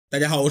大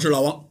家好，我是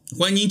老王，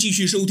欢迎您继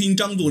续收听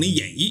张作霖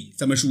演绎。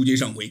咱们书接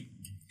上回，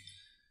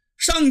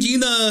上集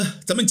呢，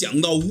咱们讲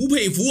到吴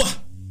佩孚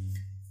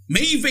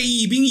没费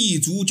一兵一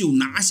卒就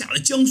拿下了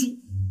江苏，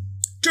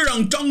这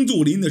让张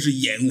作霖呢是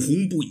眼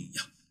红不已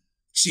呀，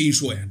心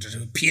说呀，这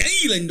是便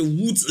宜了你的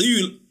吴子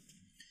玉了。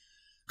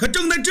可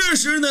正在这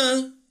时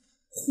呢，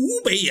湖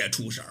北也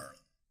出事儿了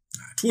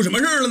出什么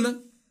事儿了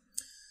呢？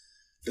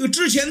这个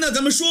之前呢，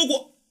咱们说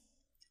过，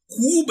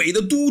湖北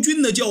的督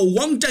军呢叫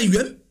王占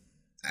元。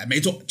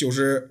没错，就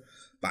是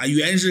把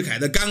袁世凯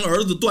的干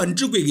儿子段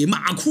芝贵给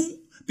骂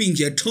哭，并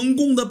且成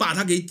功的把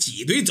他给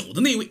挤兑走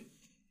的那位。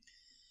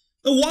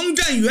王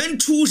占元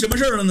出什么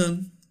事了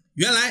呢？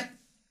原来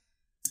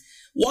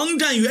王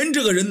占元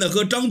这个人呢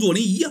和张作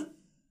霖一样，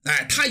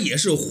他也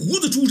是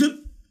胡子出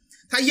身，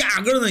他压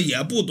根呢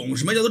也不懂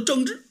什么叫做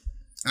政治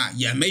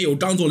也没有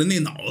张作霖那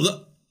脑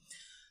子。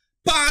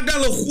霸占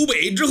了湖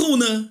北之后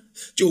呢，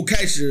就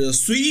开始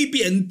随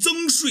便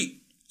增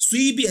税，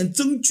随便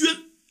增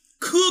捐，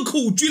克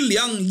扣军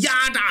粮，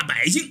压榨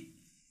百姓。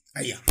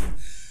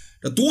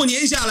这多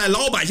年下来，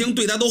老百姓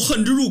对他都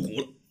恨之入骨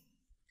了。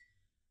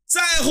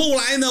再后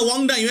来呢，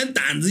王占元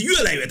胆子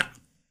越来越大，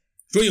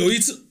说有一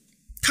次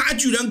他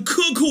居然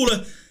克扣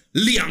了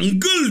2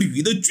个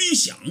旅的军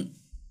饷。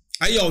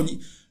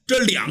你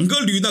这2个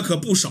旅那可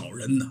不少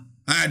人呢，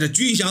这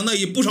军饷那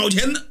也不少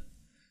钱呢。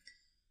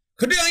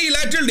可这样一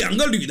来，这2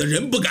个旅的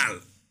人不干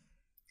了，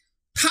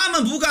他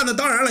们不干的，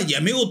当然了，也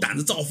没有胆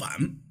子造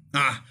反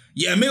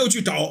也没有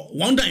去找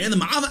王占元的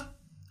麻烦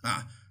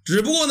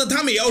只不过呢，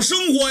他们也要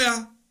生活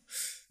呀。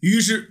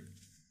于是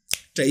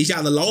这一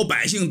下子老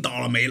百姓倒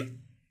了霉了，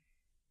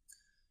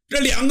这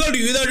2个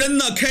旅的人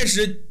呢，开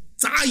始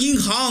砸银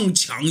行、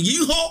抢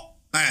银号，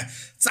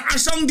砸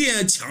商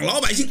店、抢老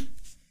百姓，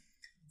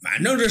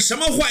反正是什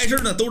么坏事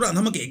呢，都让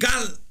他们给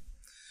干了，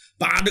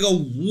把这个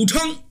武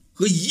昌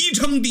和宜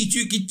昌地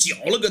区给搅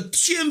了个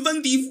天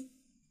翻地覆。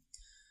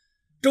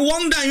这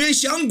王占元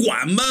想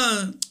管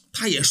吧，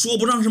他也说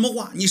不上什么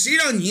话，你谁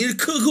让你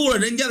克扣了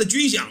人家的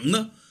军饷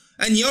呢？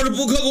你要是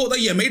不克扣，他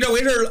也没这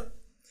回事了。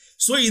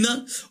所以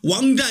呢，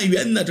王占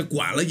元呢，这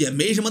管了也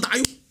没什么大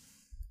用。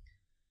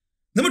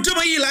那么这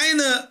么一来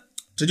呢，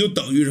这就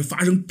等于是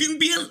发生兵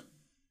变了。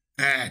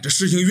这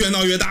事情越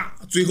闹越大，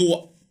最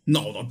后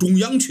闹到中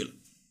央去了。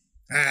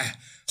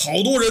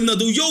好多人呢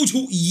都要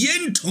求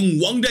严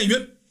惩王占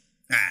元，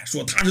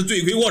说他是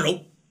罪魁祸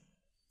首。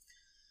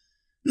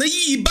那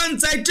一般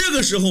在这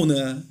个时候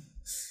呢，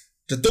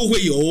这都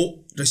会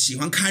有这喜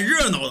欢看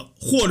热闹的，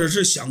或者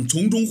是想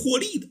从中获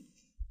利的。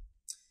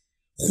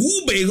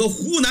湖北和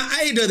湖南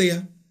挨着的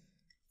呀，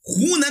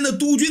湖南的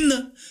督军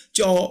呢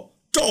叫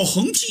赵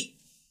恒惕，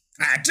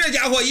这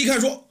家伙一看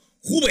说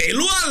湖北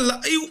乱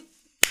了，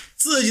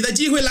自己的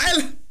机会来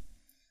了，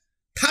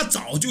他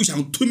早就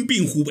想吞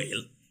并湖北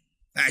了。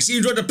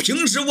心说这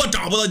平时我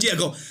找不到借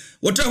口，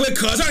我这回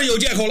可算是有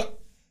借口了。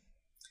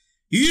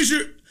于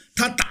是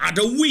他打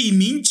着为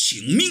民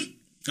请命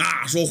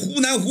说湖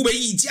南湖北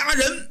一家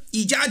人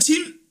一家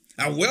亲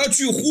我要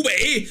去湖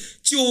北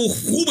救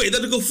湖北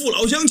的这个父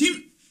老乡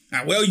亲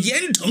我要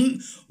严惩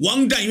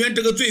王占元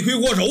这个罪魁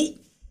祸首。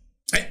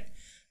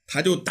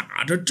他就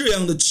打着这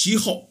样的旗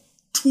号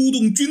出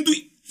动军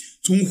队，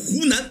从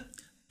湖南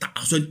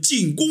打算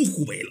进攻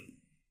湖北了。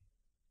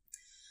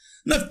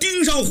那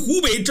盯上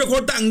湖北这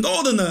块蛋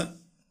糕的呢，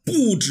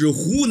不止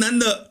湖南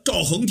的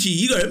赵恒惕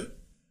一个人，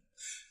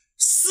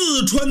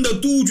四川的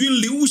督军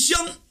刘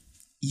湘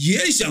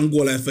也想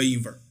过来分一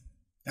份，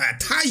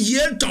他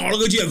也找了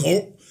个借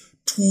口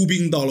出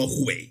兵到了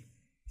湖北。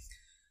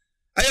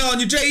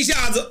你这一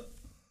下子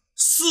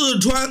四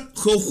川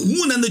和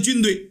湖南的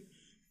军队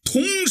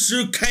同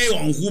时开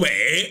往湖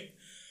北，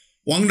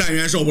王占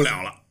元受不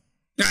了了，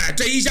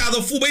这一下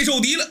子腹背受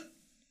敌了。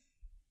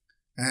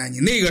你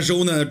那个时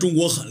候呢，中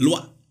国很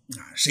乱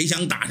谁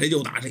想打谁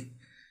就打谁，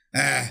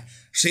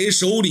谁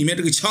手里面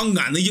这个枪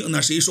杆子硬，那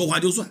谁说话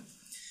就算。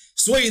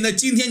所以呢，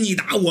今天你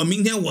打我，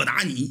明天我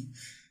打你，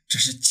这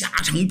是家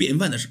常便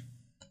饭的事。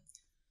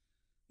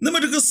那么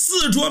这个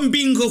四川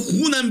兵和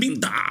湖南兵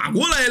打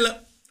过来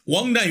了，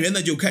王占元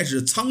呢就开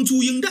始仓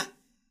促应战。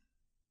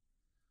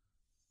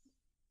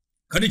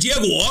可这结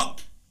果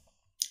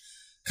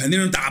肯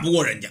定是打不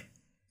过人家，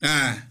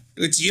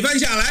这个几番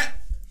下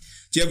来，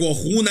结果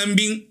湖南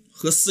兵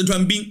和四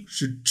川兵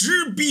是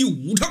直逼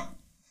武昌。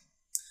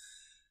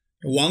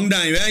王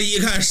占元一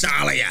看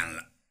傻了眼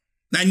了，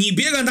你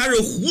别看他是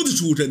胡子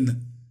出身的，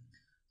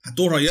他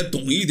多少也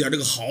懂一点这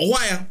个好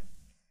坏呀。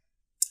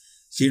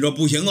心说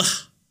不行了，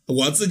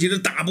我自己是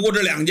打不过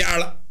这2家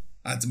了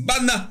怎么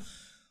办呢？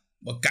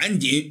我干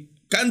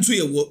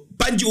脆我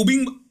搬救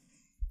兵吧。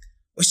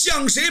我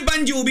向谁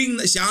搬救兵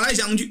呢？想来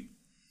想去，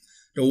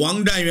这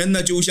王占元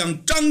呢就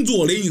向张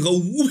作霖和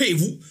吴佩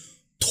孚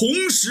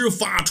同时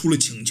发出了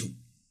请求。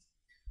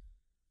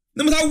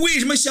那么他为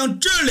什么向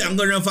这2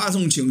个人发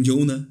送请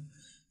求呢？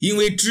因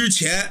为之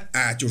前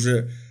就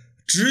是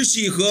直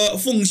系和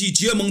奉系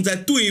结盟在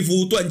对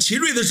付段祺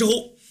瑞的时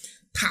候，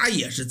他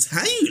也是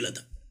参与了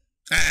的。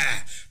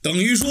等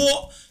于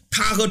说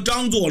他和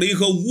张作霖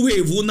和吴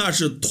佩孚那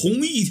是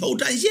同一条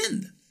战线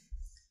的。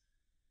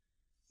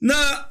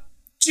那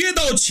接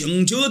到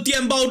请求的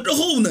电报之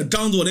后呢，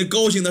张作霖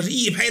高兴的是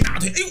一拍大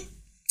腿，哎呦，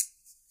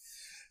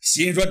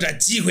心说这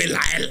机会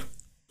来了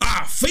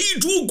啊，飞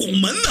出拱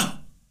门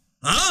呢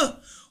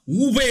啊！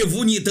吴佩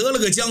孚你得了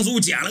个江苏，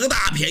捡了个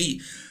大便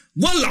宜，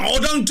我老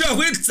张这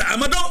回怎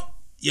么着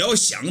也要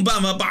想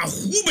办法把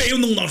湖北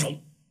弄到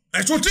手。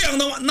哎，说这样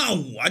的话，那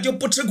我就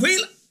不吃亏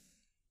了。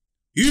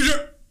于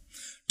是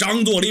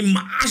张作霖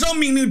马上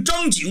命令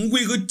张景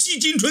惠和季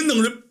金纯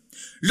等人，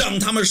让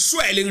他们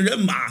率领人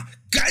马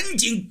赶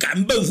紧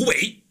赶奔湖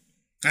北，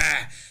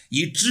哎，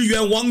以支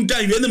援王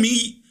占元的名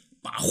义，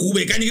把湖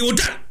北赶紧给我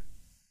占了。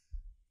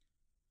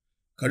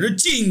可是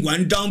尽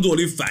管张作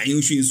霖反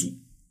应迅速，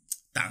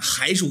但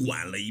还是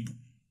晚了一步。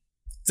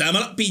怎么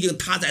了？毕竟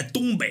他在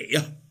东北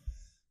呀，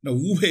那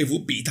吴佩孚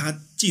比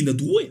他近得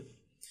多呀。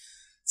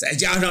再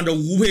加上这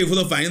吴佩孚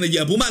的反应呢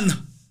也不慢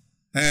呢。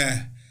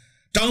哎，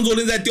张作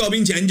霖在调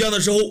兵遣将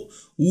的时候，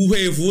吴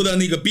佩孚的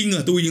那个兵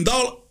啊都已经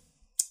到了。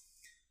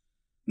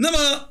那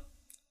么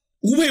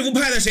吴佩孚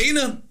派的谁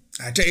呢？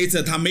哎，这一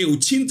次他没有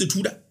亲自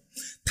出战，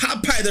他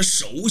派的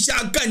手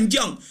下干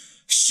将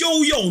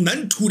萧耀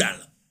南出战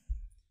了。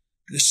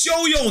这个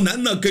萧耀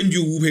南呢，根据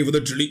吴佩孚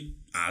的指令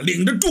啊，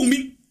领着重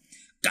兵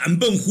赶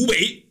奔湖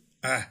北。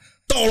哎，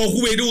到了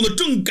湖北之后呢，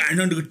正赶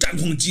上这个战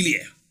况激烈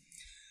呀。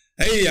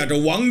哎呀，这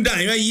王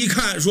占元一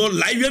看说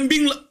来援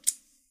兵了，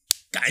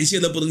感谢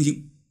的不能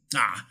行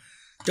啊！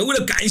这为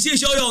了感谢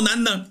萧耀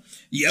南呢，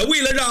也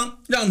为了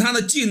让他呢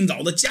尽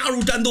早的加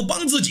入战斗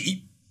帮自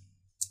己，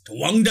这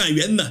王占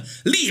元呢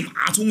立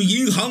马从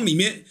银行里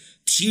面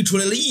提出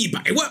来了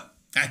100万，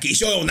哎，给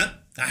萧耀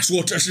南，啊，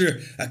说这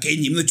是给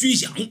你们的军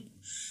饷，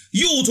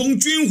又从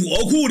军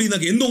火库里呢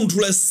给弄出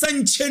来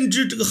3000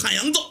只这个汉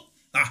阳造，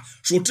啊，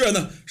说这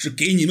呢是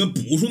给你们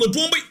补充的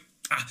装备。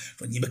啊，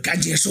说你们赶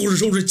紧收拾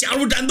收拾，加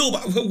入战斗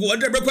吧，我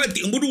这边快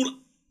顶不住了。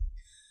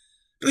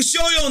这个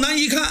萧耀南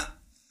一看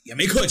也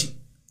没客气，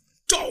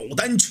照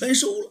单全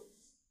收了。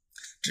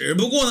只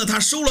不过呢，他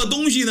收了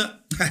东西呢，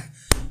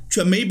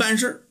却没办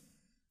事，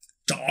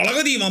找了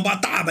个地方把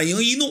大本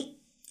营一弄，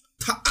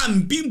他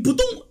按兵不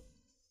动了，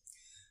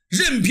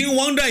任凭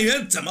王占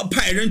元怎么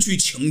派人去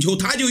请求，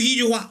他就一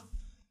句话，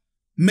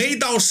没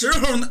到时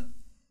候呢。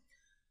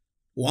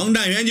王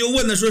占元就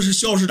问他说：“是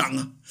萧师长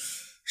啊，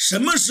什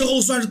么时候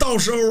算是到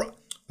时候啊？”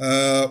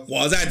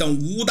我在等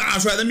吴大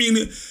帅的命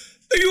令。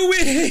哎呦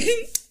喂，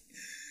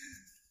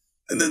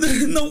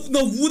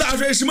那吴大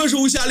帅什么时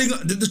候下令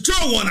啊？这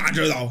我哪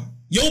知道啊？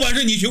有本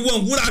事你去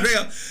问吴大帅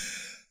啊！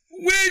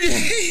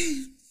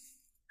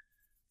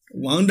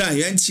王占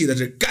元气的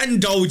是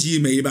干着急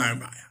没办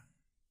法呀。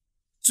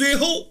最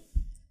后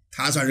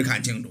他算是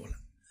看清楚了，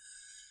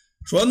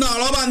说闹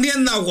了半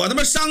天呢，我他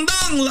妈上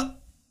当了。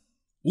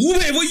吴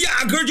佩孚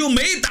压根就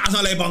没打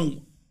算来帮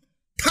我，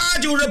他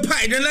就是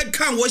派人来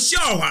看我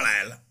笑话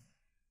来了。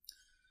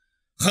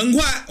很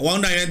快王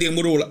占元顶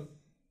不住了，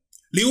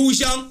刘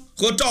湘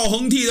和赵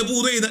恒惕的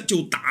部队呢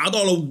就打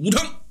到了武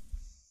昌。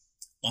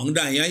王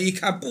占元一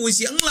看不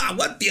行了，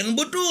我顶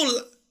不住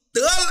了，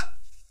得了，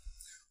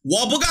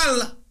我不干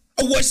了，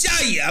我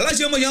下野了，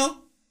行不行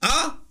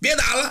啊？别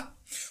打了，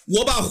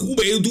我把湖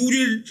北的督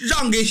军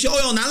让给萧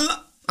耀南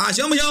了啊，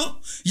行不行？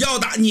要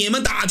打你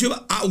们打去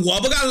吧啊，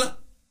我不干了。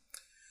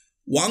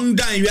王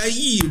占元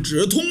一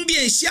纸通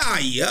电下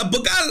野，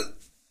不干了，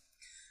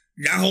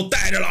然后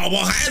带着老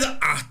婆孩子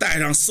啊，带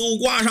上搜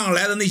刮上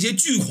来的那些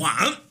巨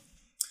款，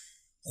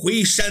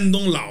回山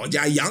东老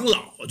家养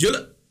老去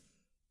了。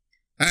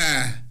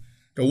哎，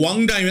这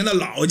王占元的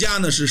老家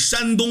呢是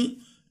山东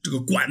这个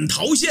馆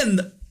陶县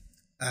的，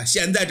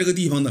现在这个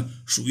地方呢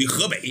属于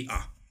河北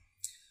啊。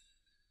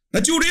那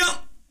就这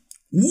样，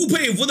吴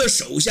佩孚的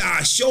手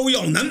下萧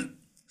耀南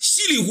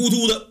稀里糊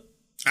涂的，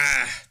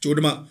就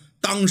这么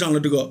当上了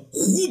这个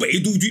湖北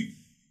督军。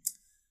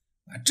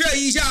这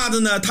一下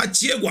子呢，他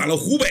接管了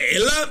湖北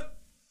了，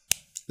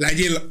来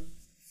劲了。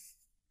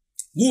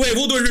吴佩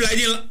孚顿时来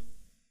劲了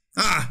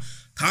啊！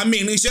他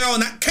命令萧耀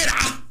南开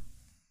打，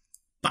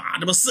把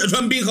这么四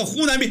川兵和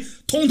湖南兵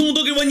统统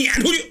都给我撵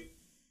出去。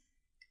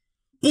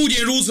不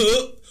仅如此，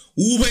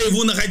吴佩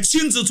孚呢还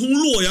亲自从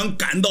洛阳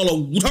赶到了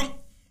武昌，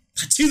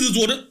他亲自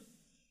坐镇。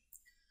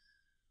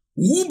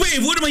吴佩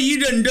孚这么一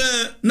认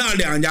真，那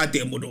两家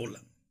顶不住了。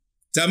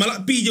怎么了？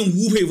毕竟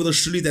吴佩孚的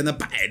实力在那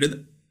摆着呢。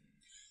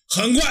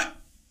很快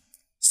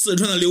四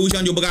川的刘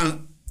湘就不干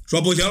了，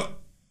说不行了，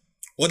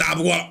我打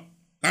不过了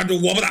啊，这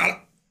我不打了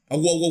啊，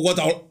我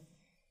走了。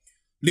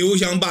刘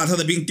湘把他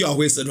的兵调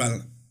回四川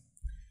了。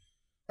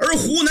而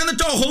湖南的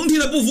赵恒惕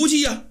呢不服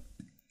气啊，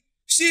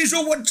心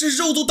说我这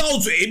肉都到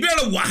嘴边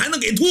了，我还能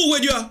给吐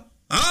回去啊？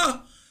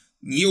啊，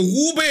你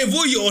吴佩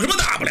孚有什么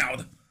大不了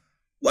的？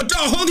我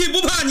赵恒惕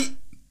不怕你，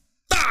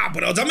大不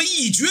了咱们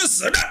一决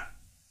死战。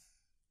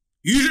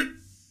于是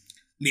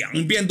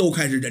两边都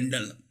开始认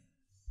真了，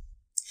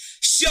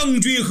湘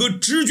军和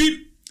直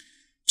军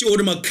就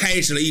这么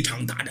开始了一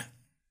场大战。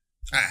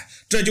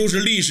这就是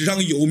历史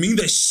上有名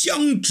的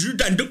湘直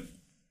战争。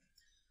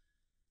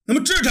那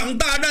么这场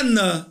大战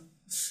呢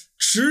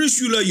持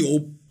续了有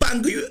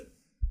半个月，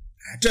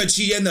这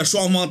期间呢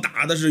双方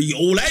打的是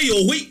有来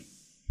有回。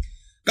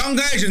刚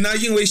开始呢，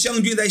因为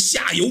湘军在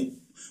下游，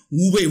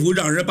吴佩孚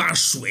让人把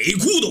水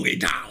库都给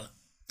炸了，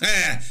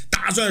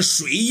打算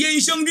水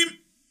淹湘军。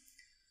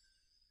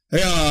哎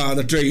呀，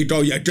那这一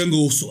招也真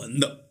够损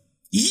的，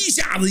一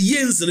下子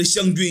淹死了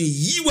湘军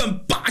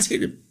18000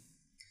人，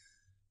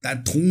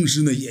但同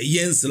时呢，也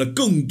淹死了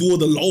更多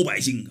的老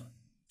百姓啊。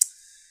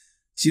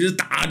其实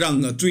打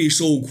仗啊，最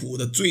受苦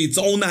的、最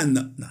遭难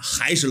的，那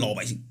还是老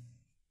百姓。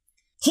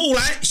后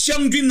来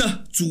湘军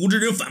呢，组织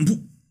人反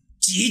扑，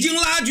几经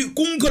拉锯，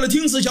攻克了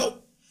听泗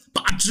桥，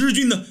把直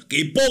军呢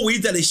给包围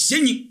在了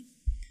咸宁。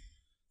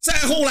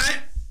再后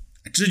来，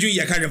直军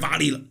也开始发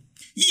力了，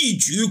一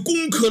举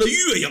攻克了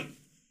岳阳。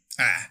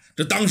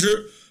这当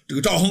时这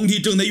个赵恒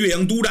惕正在岳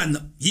阳督战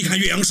呢，一看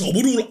岳阳守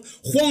不住了，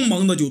慌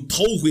忙的就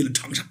逃回了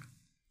长沙。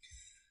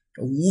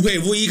这吴佩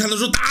孚一看他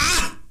说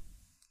打，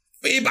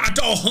非把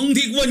赵恒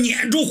惕给我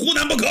撵出湖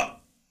南不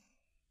可。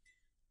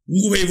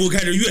吴佩孚开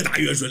始越打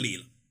越顺利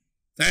了，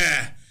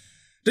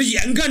这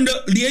眼看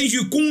着连续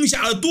攻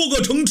下了多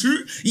个城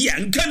池，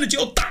眼看着就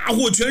要大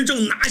获全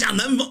胜，拿下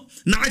南方，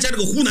拿下这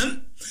个湖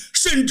南，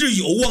甚至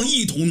有望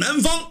一统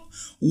南方，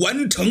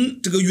完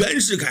成这个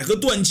袁世凯和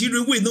段祺瑞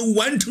未能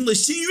完成的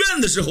心愿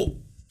的时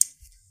候，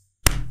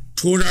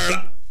出事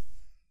了。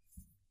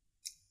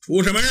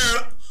出什么事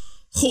了？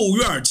后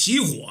院起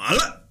火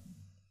了。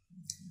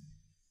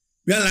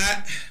原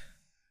来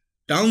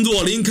张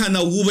作霖看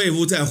到吴佩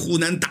孚在湖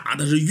南打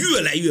的是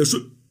越来越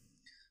顺，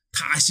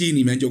他心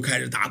里面就开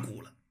始打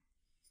鼓了，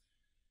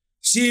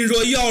心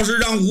说要是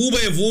让吴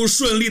佩孚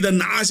顺利的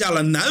拿下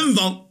了南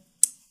方，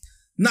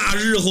那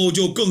日后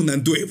就更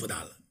难对付他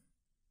了。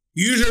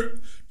于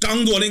是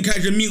张作霖开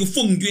始命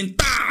奉军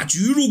大举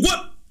入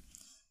关，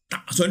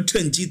打算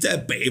趁机在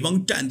北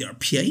方占点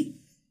便宜。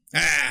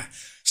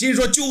心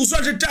说就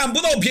算是占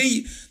不到便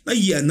宜，那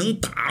也能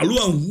打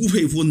乱吴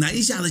佩孚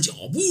南下的脚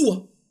步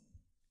啊。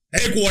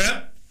果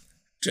然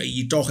这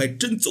一招还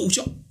真奏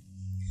效。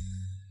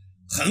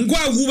很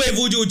快吴佩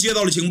孚就接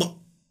到了情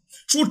报，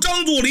说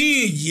张作霖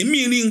已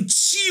命令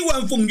7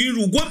万奉军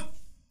入关，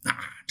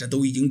这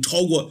都已经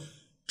超过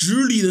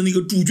直隶的那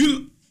个驻军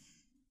了。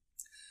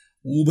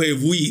吴佩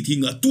孚一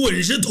听啊，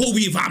顿时头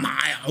皮发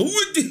麻呀，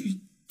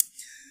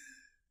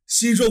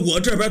心说我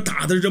这边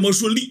打的这么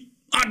顺利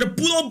这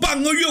不到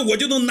半个月我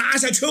就能拿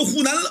下全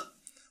湖南了，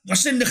我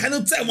甚至还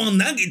能再往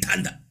南给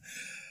探探。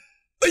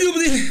不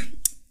对，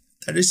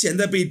但是现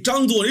在被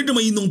张作霖这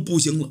么一弄不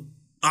行了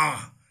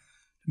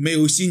没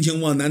有心情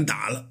往南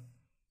打了，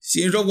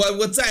心说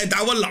我再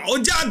打我老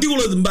家丢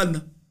了怎么办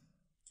呢？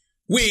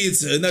为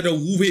此呢，这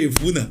吴佩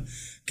孚呢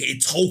给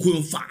曹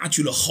锟发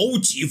去了好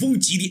几封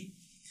急电，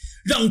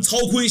让曹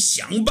锟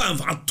想办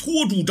法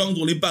拖住张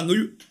作霖半个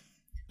月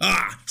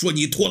说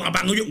你拖他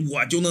半个月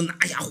我就能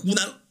拿下湖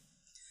南了。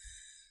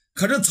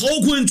可是曹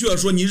锟却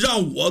说你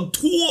让我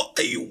拖，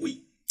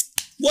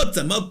我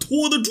怎么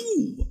拖得住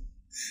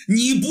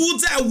你不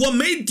在我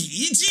没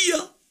底气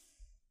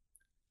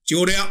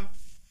就这样，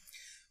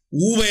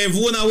吴佩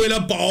孚呢为了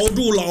保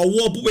住老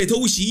窝不被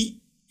偷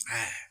袭，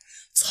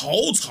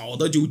草草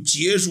的就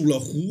结束了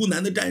湖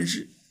南的战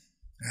事。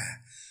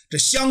这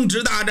湘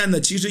直大战呢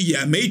其实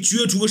也没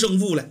决出个胜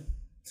负来。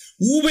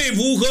吴佩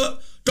孚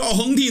和赵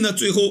恒惕呢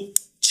最后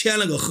签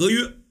了个合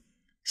约，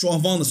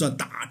双方呢算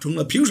打成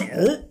了平手。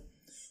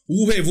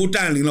吴佩孚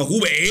占领了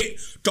湖北，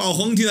赵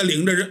恒惕呢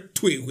领着人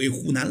退回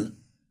湖南了。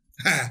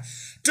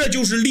这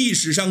就是历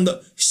史上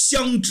的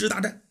湘直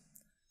大战。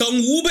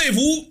等吴佩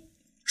孚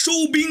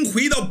收兵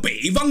回到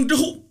北方之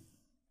后，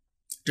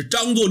这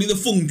张作霖的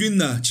奉军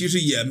呢其实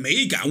也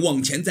没敢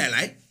往前再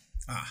来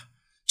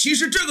其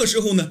实这个时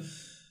候呢，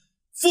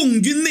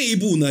奉军内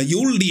部呢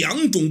有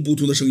2种不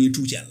同的声音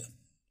出现了。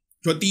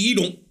说第一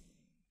种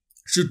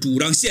是主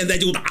张现在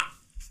就打，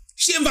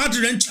先发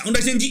制人，抢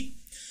占先机，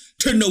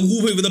趁着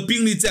吴佩孚的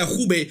兵力在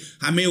湖北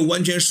还没有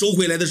完全收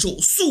回来的时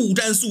候，速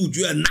战速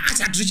决，拿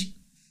下直系。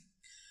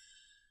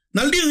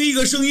那另一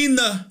个声音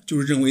呢，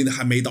就是认为呢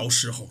还没到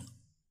时候呢。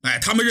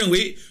他们认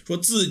为说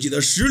自己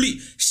的实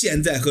力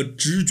现在和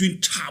直军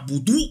差不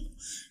多，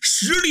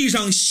实力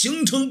上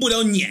形成不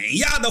了碾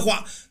压的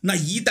话，那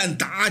一旦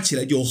打起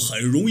来就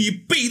很容易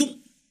被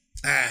动。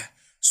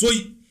所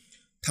以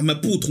他们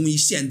不同意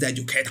现在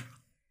就开打。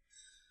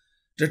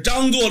这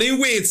张作霖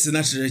为此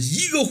呢是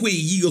一个会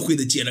一个会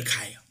的接着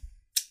开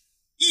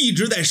一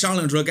直在商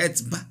量说该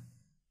怎么办。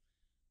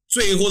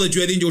最后的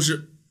决定就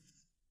是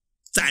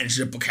暂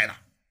时不开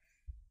打，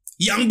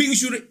养兵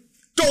蓄锐，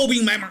招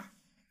兵买马，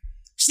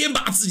先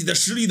把自己的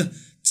实力呢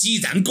积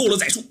攒够了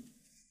再说。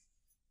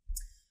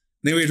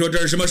那位说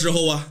这是什么时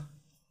候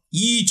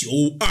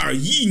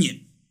1921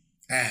年。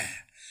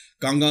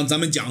刚刚咱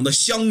们讲的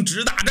湘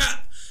直大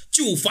战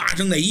就发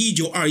生在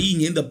1921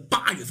年的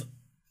8月份。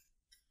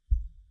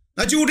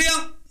那就这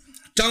样，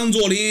张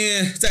作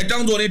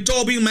霖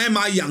招兵买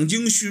马养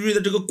精蓄锐的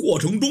这个过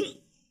程中，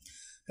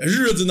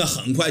日子呢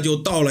很快就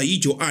到了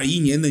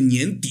1921年的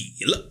年底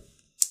了，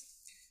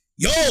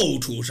又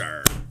出事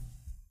儿了。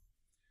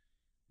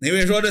那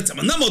位说这怎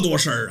么那么多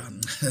事儿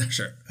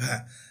是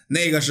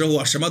那个时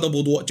候什么都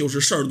不多，就是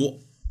事儿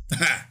多。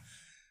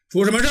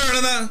出什么事儿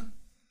了呢？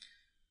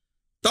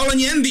到了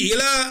年底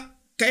了，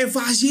该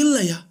发薪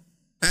了呀。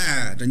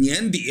这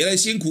年底了，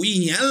辛苦一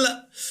年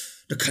了，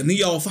这肯定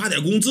要发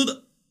点工资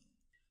的。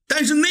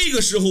但是那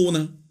个时候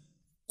呢，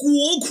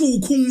国库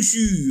空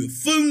虚，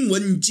分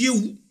文皆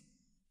无。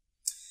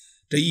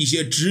这一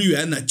些职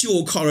员呢，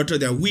就靠着这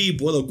点微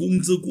薄的工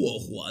资过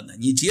活呢。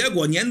你结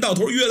果年到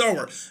头月到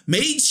尾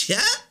没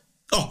钱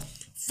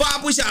发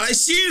不下来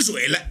薪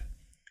水来，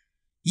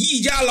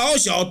一家老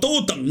小都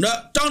等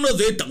着张着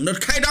嘴等着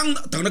开张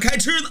呢，等着开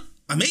吃呢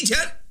没钱，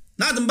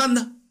那怎么办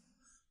呢？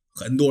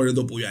很多人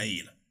都不愿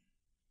意了，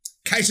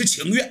开始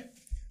请愿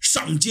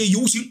上街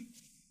游行。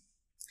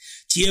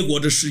结果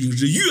这事情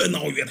是越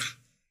闹越大。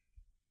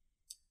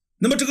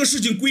那么这个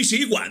事情归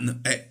谁管呢？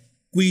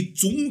归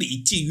总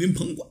理靳云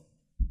鹏管。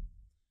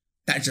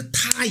但是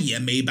他也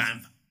没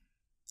办法，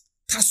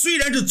他虽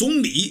然是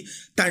总理，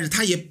但是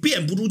他也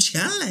变不出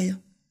钱来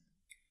呀，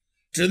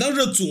只能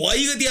是左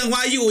一个电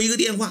话右一个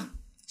电话，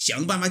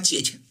想办法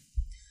借钱。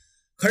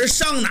可是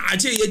上哪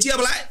借也借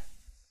不来。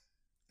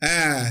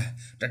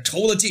这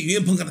愁的靳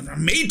云鹏跟他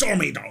没招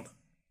的。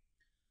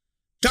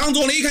张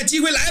作霖一看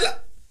机会来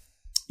了，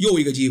又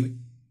一个机会。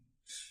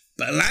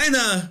本来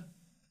呢，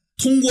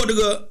通过这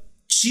个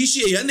齐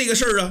谢元那个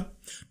事儿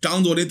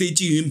张作霖对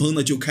靳云鹏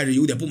呢就开始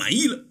有点不满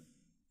意了。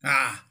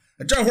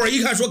这会儿一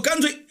看说，干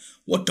脆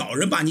我找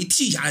人把你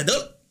替下来得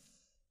了。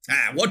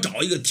我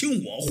找一个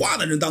听我话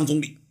的人当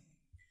总理。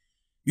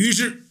于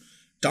是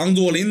张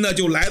作霖呢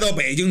就来到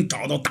北京，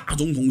找到大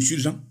总统徐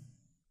世昌，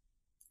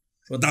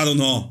说大总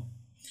统，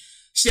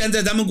现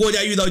在咱们国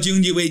家遇到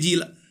经济危机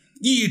了，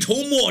一筹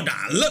莫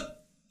展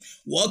了，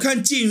我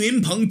看靳云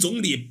鹏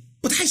总理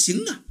不太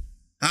行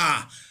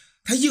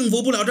他应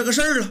付不了这个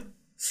事儿了，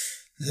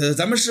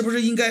咱们是不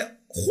是应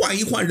该换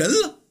一换人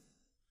了？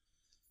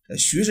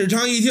徐世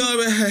昌一听，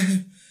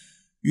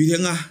于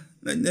婷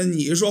那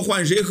你说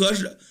换谁合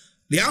适？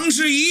梁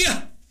士仪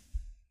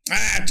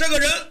这个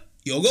人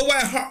有个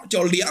外号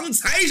叫梁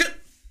财神，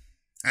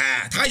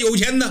他有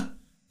钱呢，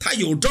他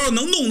有招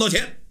能弄到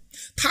钱，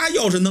他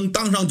要是能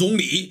当上总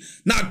理，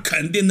那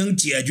肯定能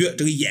解决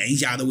这个眼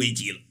下的危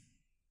机了。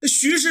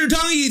徐世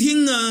昌一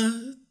听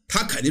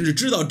他肯定是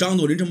知道张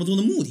作霖这么做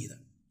的目的的，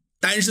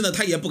但是呢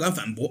他也不敢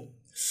反驳。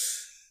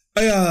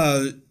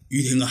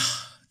于婷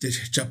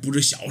这不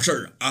是小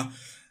事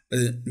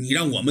你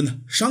让我们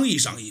呢商议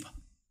商议吧。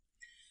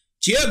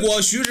结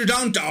果徐世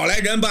昌找来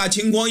人把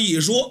情况一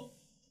说，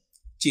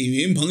靳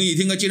云鹏一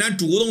听竟然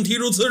主动提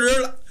出辞职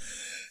了，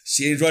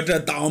心说这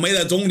倒霉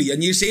的总理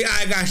你谁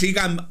爱干谁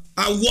干吧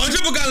我是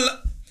不干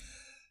了。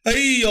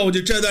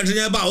这段时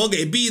间把我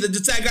给逼的，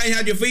再干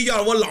下去非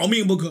叫我老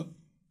命不可，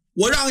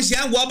我让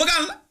贤我不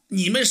干了，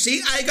你们谁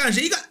爱干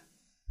谁干。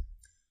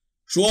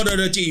说着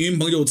这靳云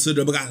鹏就辞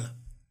职不干了。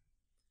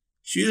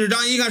徐世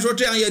昌一看说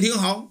这样也挺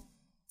好，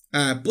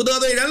不得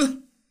罪人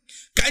了，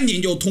赶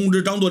紧就通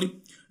知张作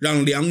霖，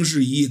让梁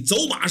士仪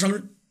走马上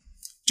任。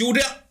就这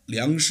样，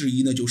梁士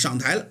仪呢就上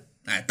台了，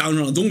当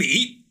上了总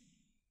理。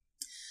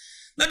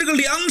那这个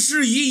梁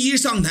士仪一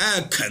上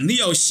台，肯定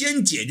要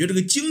先解决这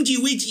个经济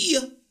危机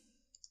呀。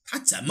他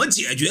怎么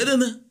解决的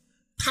呢？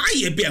他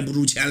也变不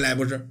出钱来，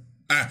不是？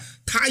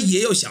他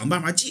也要想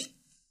办法借。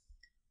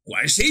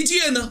管谁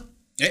借呢？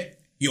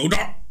有招。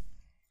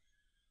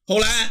后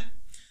来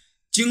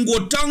经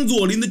过张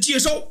作霖的介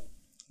绍，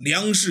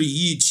梁士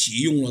仪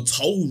启用了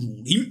曹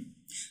汝霖，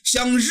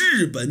向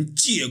日本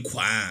借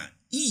款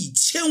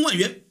1000万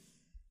元，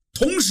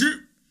同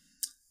时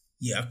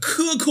也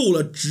克扣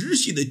了直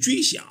系的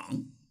军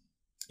饷。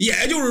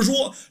也就是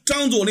说，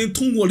张作霖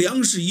通过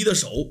梁士仪的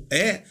手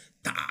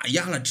打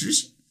压了直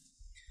系。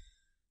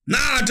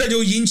那这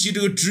就引起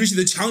这个直系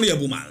的强烈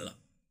不满了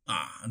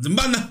怎么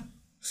办呢？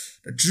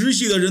这直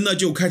系的人呢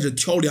就开始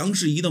挑梁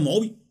士仪的毛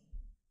病。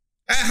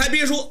还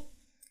别说，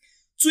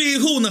最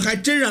后呢还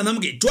真让他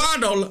们给抓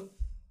着了。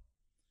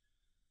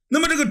那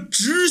么这个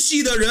直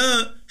系的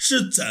人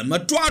是怎么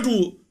抓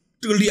住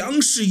这个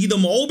梁士仪的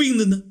毛病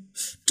的呢？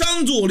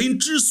张作霖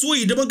之所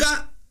以这么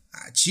干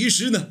其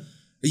实呢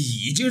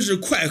已经是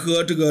快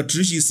和这个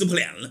直系撕破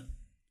脸了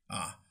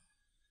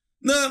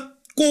那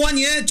过完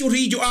年就是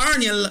1922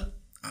年了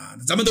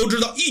咱们都知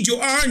道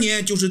1922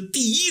年就是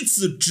第一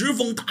次直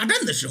奉大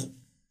战的时候。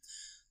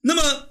那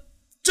么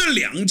这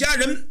两家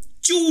人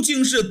究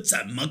竟是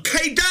怎么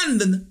开战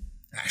的呢？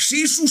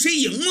谁输谁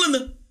赢了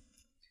呢？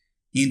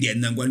您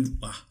点赞关注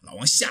老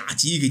王下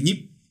集给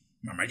您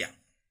慢慢讲。